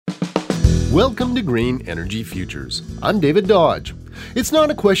Welcome to Green Energy Futures. I'm David Dodge. It's not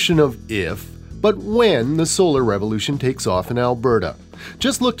a question of if, but when the solar revolution takes off in Alberta.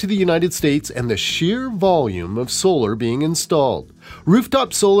 Just look to the United States and the sheer volume of solar being installed.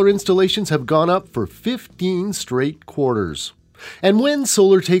 Rooftop solar installations have gone up for 15 straight quarters. And when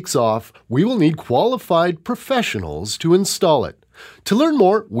solar takes off, we will need qualified professionals to install it. To learn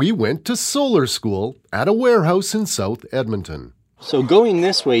more, we went to solar school at a warehouse in South Edmonton. So going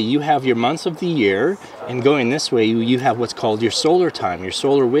this way, you have your months of the year, and going this way, you have what's called your solar time, your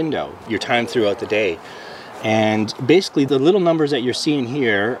solar window, your time throughout the day. And basically, the little numbers that you're seeing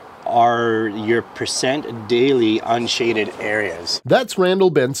here are your percent daily unshaded areas. That's Randall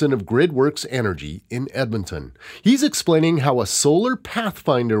Benson of GridWorks Energy in Edmonton. He's explaining how a solar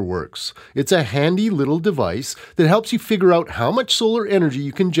pathfinder works. It's a handy little device that helps you figure out how much solar energy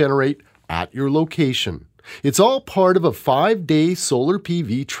you can generate at your location. It's all part of a 5-day solar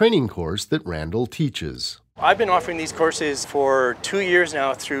PV training course that Randall teaches. I've been offering these courses for 2 years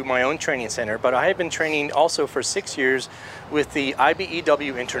now through my own training center, but I have been training also for 6 years with the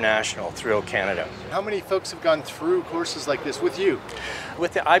IBEW International throughout Canada. How many folks have gone through courses like this with you?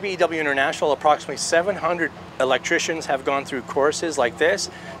 With the IBEW International, approximately 700 electricians have gone through courses like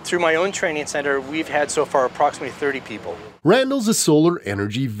this. Through my own training center, we've had so far approximately 30 people. Randall's a solar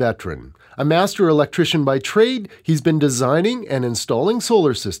energy veteran. A master electrician by trade, he's been designing and installing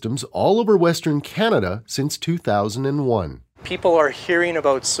solar systems all over Western Canada since 2001. People are hearing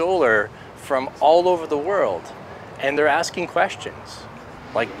about solar from all over the world, and they're asking questions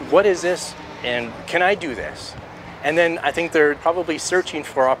like, what is this, and can I do this? And then I think they're probably searching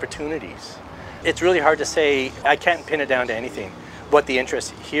for opportunities. It's really hard to say. I can't pin it down to anything. What the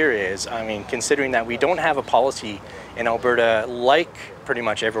interest here is, considering that we don't have a policy in Alberta like pretty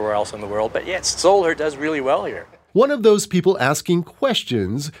much everywhere else in the world, but yet solar does really well here. One of those people asking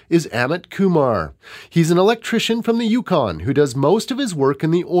questions is Amit Kumar. He's an electrician from the Yukon who does most of his work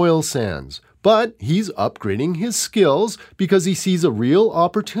in the oil sands. But he's upgrading his skills because he sees a real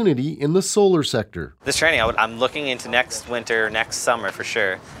opportunity in the solar sector. This training, I'm looking into next winter, next summer for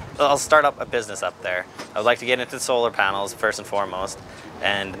sure. I'll start up a business up there. I would like to get into solar panels first and foremost,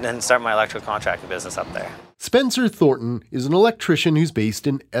 and then start my electrical contracting business up there. Spencer Thornton is an electrician who's based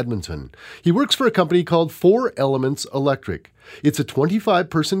in Edmonton. He works for a company called 4 Elements Electric. It's a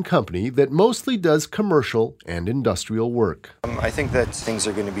 25-person company that mostly does commercial and industrial work. I think that things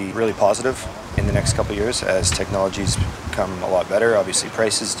are going to be really positive in the next couple of years as technologies become a lot better. Obviously,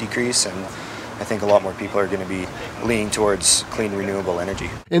 prices decrease, and I think a lot more people are going to be leaning towards clean, renewable energy.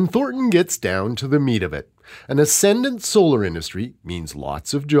 And Thornton gets down to the meat of it. An ascendant solar industry means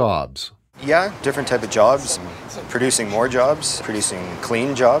lots of jobs. Yeah, different type of jobs, producing more jobs, producing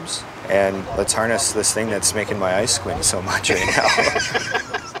clean jobs, and let's harness this thing that's making my eyes squint so much right now.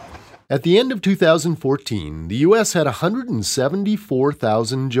 At the end of 2014, the U.S. had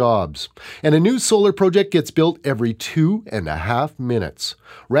 174,000 jobs, and a new solar project gets built every 2.5 minutes.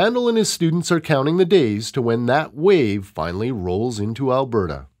 Randall and his students are counting the days to when that wave finally rolls into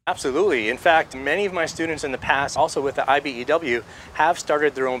Alberta. Absolutely. In fact, many of my students in the past, also with the IBEW, have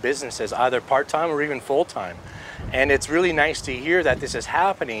started their own businesses, either part-time or even full-time. And it's really nice to hear that this is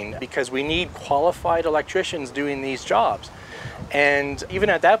happening because we need qualified electricians doing these jobs. And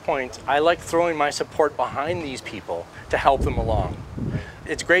even at that point, I like throwing my support behind these people to help them along.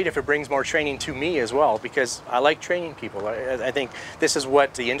 It's great if it brings more training to me as well, because I like training people. I think this is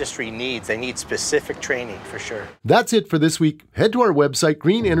what the industry needs. They need specific training for sure. That's it for this week. Head to our website,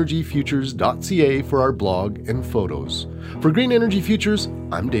 greenenergyfutures.ca, for our blog and photos. For Green Energy Futures,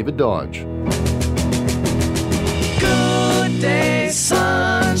 I'm David Dodge. Good day,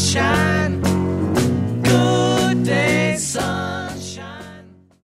 sunshine.